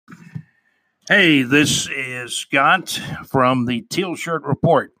Hey, this is Scott from the Teal Shirt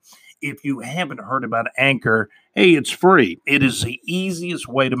Report. If you haven't heard about Anchor, hey, it's free. It is the easiest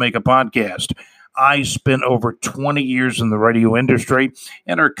way to make a podcast. I spent over 20 years in the radio industry,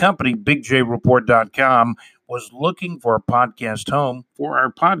 and our company, BigJReport.com, was looking for a podcast home for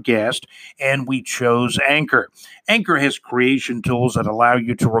our podcast, and we chose Anchor. Anchor has creation tools that allow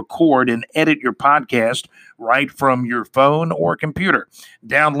you to record and edit your podcast right from your phone or computer.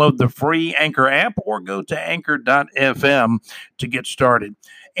 Download the free Anchor app or go to anchor.fm to get started.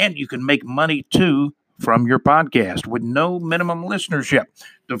 And you can make money too from your podcast with no minimum listenership.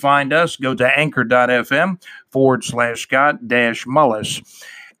 To find us, go to anchor.fm/Scott-Mullis.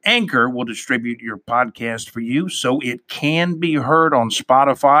 Anchor will distribute your podcast for you so it can be heard on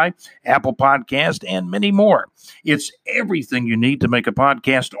Spotify, Apple Podcast, and many more. It's everything you need to make a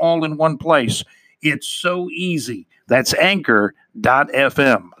podcast all in one place. It's so easy. That's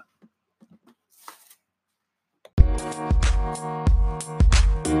anchor.fm.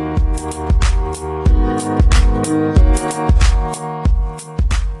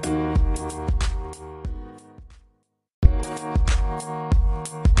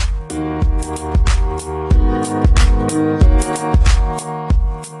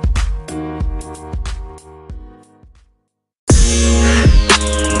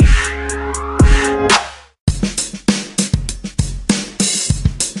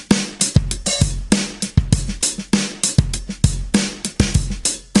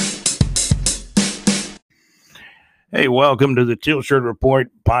 Hey, welcome to the Teal Shirt Report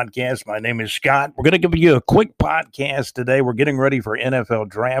podcast. My name is Scott. We're going to give you a quick podcast today. We're getting ready for NFL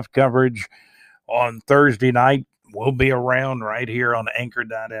draft coverage on Thursday night. We'll be around right here on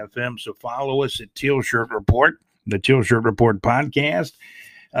anchor.fm. So follow us at Teal Shirt Report, the Teal Shirt Report podcast.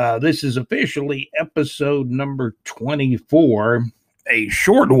 This is officially episode number 24, a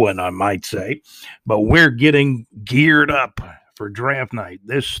short one, I might say, but we're getting geared up for draft night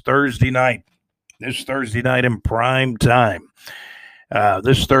this Thursday night in prime time.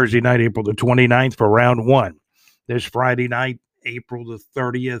 This Thursday night, April the 29th for round 1. This Friday night, April the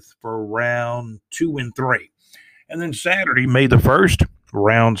 30th for round 2 and 3. And then Saturday, May the 1st,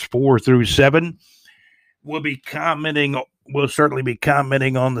 rounds 4 through 7. We'll certainly be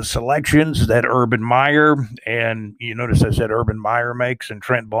commenting on the selections that Urban Meyer, and you notice I said Urban Meyer makes and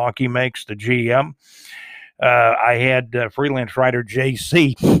Trent Baalke makes, the GM. I had freelance writer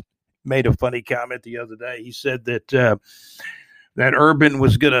JC made a funny comment the other day. He said that Urban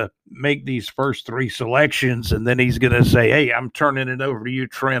was going to make these first 3 selections, and then he's going to say, hey, I'm turning it over to you,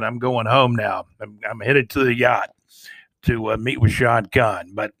 Trent. I'm going home now. I'm headed to the yacht to meet with Shad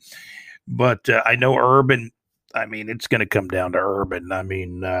Khan. But I know Urban, I mean, it's going to come down to Urban. I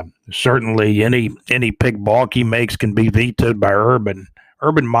mean, certainly any pick Baalke makes can be vetoed by Urban.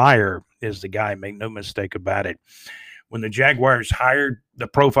 Urban Meyer is the guy, make no mistake about it. When the Jaguars hired the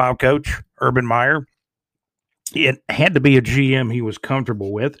profile coach, Urban Meyer, it had to be a GM he was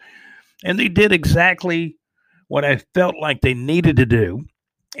comfortable with. And they did exactly what I felt like they needed to do,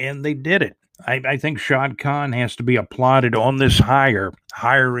 and they did it. I think Shad Khan has to be applauded on this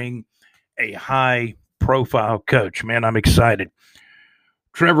hiring a high-profile coach. Man, I'm excited.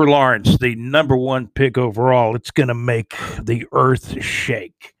 Trevor Lawrence, the number 1 pick overall. It's going to make the earth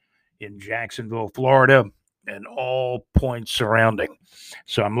shake in Jacksonville, Florida, and all points surrounding.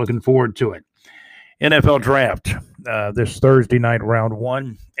 So I'm looking forward to it. NFL draft this Thursday night, round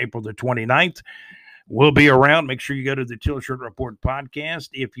 1, April the 29th. We'll be around. Make sure you go to the Teal Shirt Report podcast.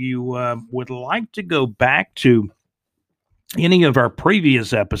 If you would like to go back to any of our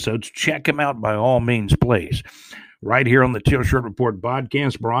previous episodes, check them out by all means, please. Right here on the Teal Shirt Report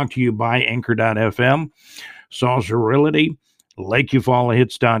podcast, brought to you by anchor.fm, Saucer Realty,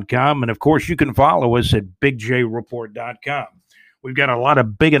 LakeUfallahits.com, and of course you can follow us at BigJReport.com. We've got a lot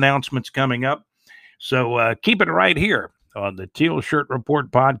of big announcements coming up, so keep it right here on the Teal Shirt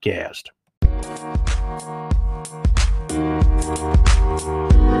Report podcast.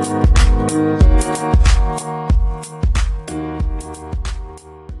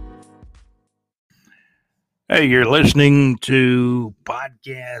 Hey, you're listening to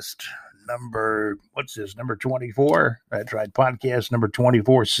podcast number 24. That's right, podcast number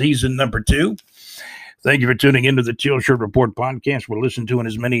 24, season number 2. Thank you for tuning into the Teal Shirt Report podcast. We're listened to in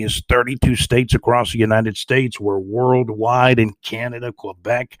as many as 32 states across the United States. We're worldwide in Canada,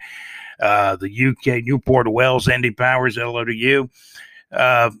 Quebec, the UK, Newport, Wales, Andy Powers, hello to you.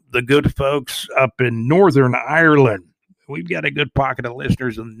 The good folks up in Northern Ireland. We've got a good pocket of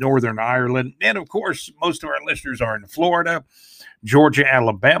listeners in Northern Ireland. And, of course, most of our listeners are in Florida, Georgia,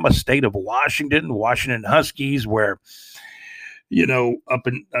 Alabama, state of Washington Huskies, where up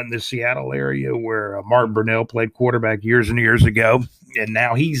in the Seattle area where Mark Brunell played quarterback years and years ago. And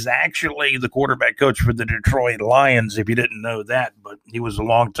now he's actually the quarterback coach for the Detroit Lions, if you didn't know that, but he was a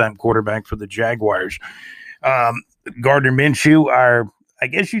longtime quarterback for the Jaguars. Gardner Minshew, I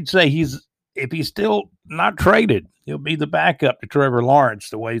guess you'd say if he's still not traded, he'll be the backup to Trevor Lawrence,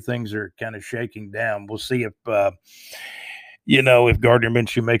 the way things are kind of shaking down. We'll see if Gardner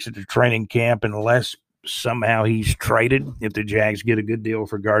Minshew makes it to training camp, unless somehow he's traded, if the Jags get a good deal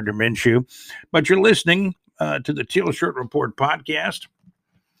for Gardner Minshew. But you're listening to the Teal Shirt Report podcast.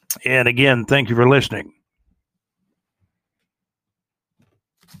 And again, thank you for listening.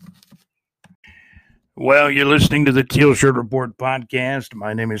 Well, you're listening to the Teal Shirt Report podcast.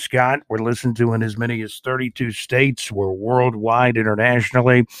 My name is Scott. We're listened to in as many as 32 states. We're worldwide,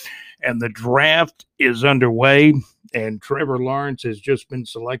 internationally. And the draft is underway. And Trevor Lawrence has just been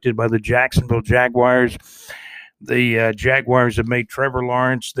selected by the Jacksonville Jaguars. The Jaguars have made Trevor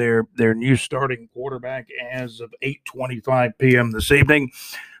Lawrence their new starting quarterback as of 8:25 p.m. this evening.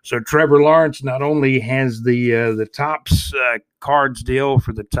 So Trevor Lawrence not only has the Topps cards deal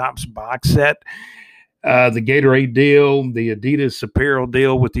for the Topps box set, the Gatorade deal, the Adidas apparel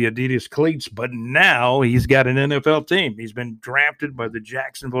deal with the Adidas cleats, but now he's got an NFL team. He's been drafted by the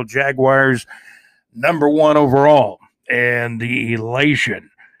Jacksonville Jaguars, #1 overall. And the elation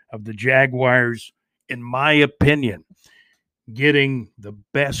of the Jaguars, in my opinion, getting the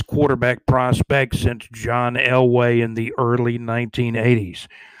best quarterback prospect since John Elway in the early 1980s.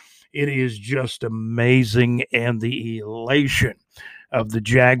 It is just amazing, and the elation of the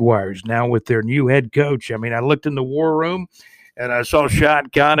Jaguars now with their new head coach. I mean, I looked in the war room and I saw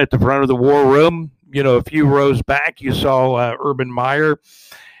Shad Khan at the front of the war room. A few rows back, you saw Urban Meyer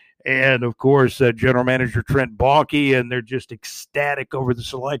and, of course, General Manager Trent Baalke, and they're just ecstatic over the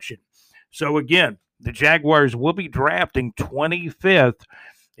selection. So, again, the Jaguars will be drafting 25th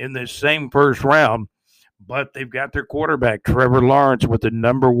in this same first round, but they've got their quarterback, Trevor Lawrence, with the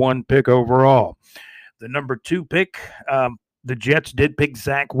 #1 pick overall. The #2 pick, the Jets did pick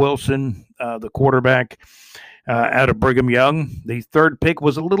Zach Wilson, the quarterback out of Brigham Young. The third pick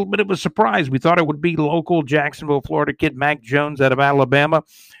was a little bit of a surprise. We thought it would be local Jacksonville, Florida kid Mac Jones out of Alabama.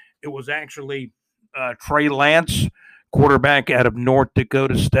 It was actually Trey Lance, quarterback out of North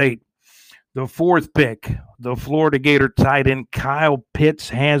Dakota State. The fourth pick, the Florida Gator tight end Kyle Pitts,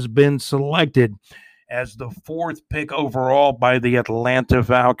 has been selected as the fourth pick overall by the Atlanta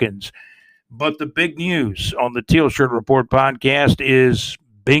Falcons. But the big news on the Teal Shirt Report podcast is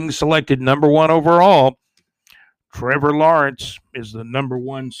being selected #1 overall. Trevor Lawrence is the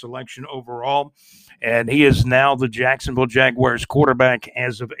 #1 selection overall, and he is now the Jacksonville Jaguars quarterback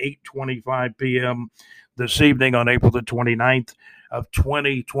as of 8:25 p.m. this evening on April the 29th of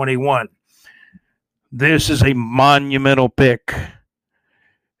 2021. This is a monumental pick,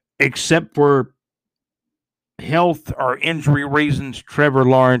 except for health or injury reasons. Trevor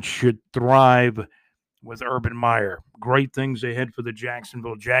Lawrence should thrive with Urban Meyer. Great things ahead for the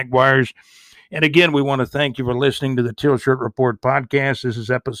Jacksonville Jaguars. And again, we want to thank you for listening to the Teal Shirt Report podcast. This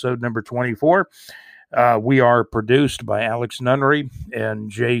is episode number 24. We are produced by Alex Nunnery and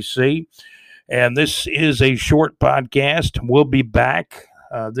JC. And this is a short podcast. We'll be back.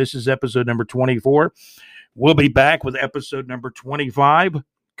 This is episode number 24. We'll be back with episode number 25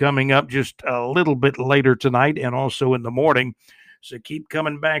 coming up just a little bit later tonight and also in the morning. So keep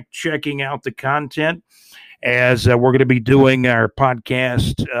coming back, checking out the content, as we're going to be doing our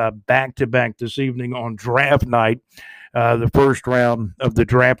podcast back-to-back this evening on draft night, the first round of the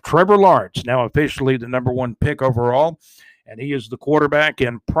draft. Trevor Lawrence, now officially the #1 pick overall, and he is the quarterback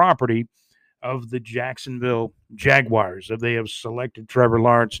and property of the Jacksonville Jaguars. They have selected Trevor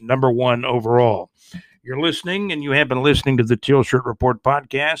Lawrence #1 overall. You're listening, and you have been listening to the Teal Shirt Report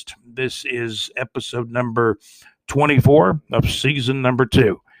podcast. This is episode number 24 of season number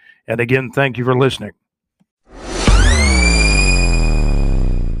 2. And again, thank you for listening.